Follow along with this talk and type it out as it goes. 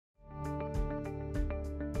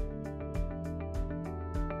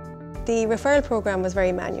The referral program was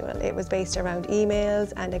very manual. It was based around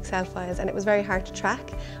emails and Excel files, and it was very hard to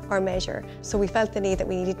track or measure. So we felt the need that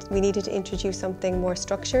we needed to introduce something more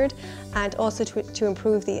structured, and also to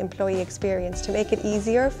improve the employee experience, to make it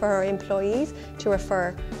easier for our employees to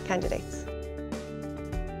refer candidates.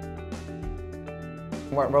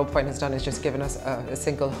 What RolePoint has done is just given us a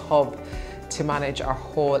single hub to manage our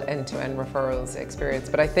whole end-to-end referrals experience.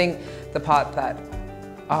 But I think the part that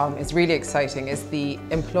is really exciting is the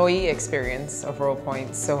employee experience of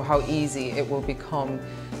RolePoint, so how easy it will become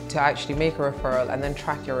to actually make a referral and then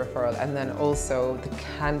track your referral, and then also the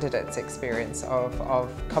candidate's experience of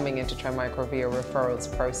coming into Trend Micro via referrals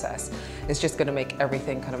process is just going to make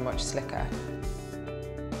everything kind of much slicker.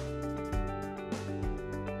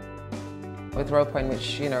 With RolePoint,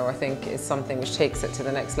 which I think is something which takes it to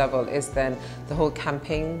the next level, is then the whole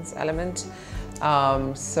campaigns element.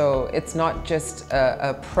 So it's not just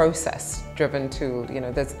a process driven tool,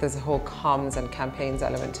 there's a whole comms and campaigns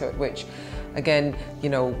element to it, which again,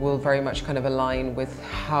 will very much kind of align with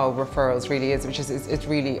how referrals really is, which is it's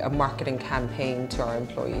really a marketing campaign to our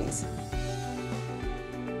employees.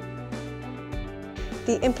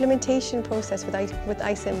 The implementation process with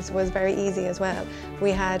iCIMS was very easy as well. We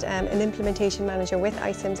had an implementation manager with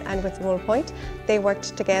iCIMS and with RolePoint. They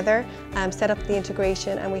worked together, set up the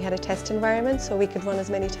integration, and we had a test environment so we could run as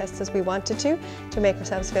many tests as we wanted to make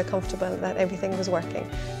ourselves feel comfortable that everything was working.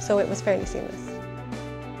 So it was fairly seamless.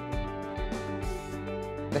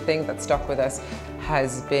 The thing that stuck with us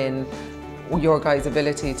has been your guys'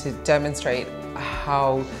 ability to demonstrate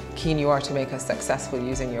how keen you are to make us successful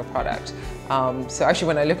using your product. So actually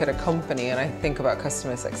when I look at a company and I think about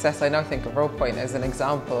customer success, I now think of RolePoint as an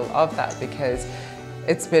example of that, because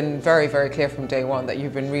it's been very, very clear from day one that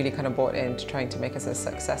you've been really kind of bought into trying to make us as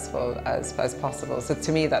successful as possible. So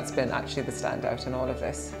to me, that's been actually the standout in all of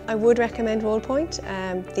this. I would recommend RolePoint.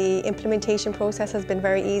 The implementation process has been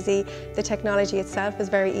very easy. The technology itself is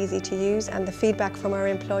very easy to use, and the feedback from our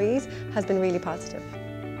employees has been really positive.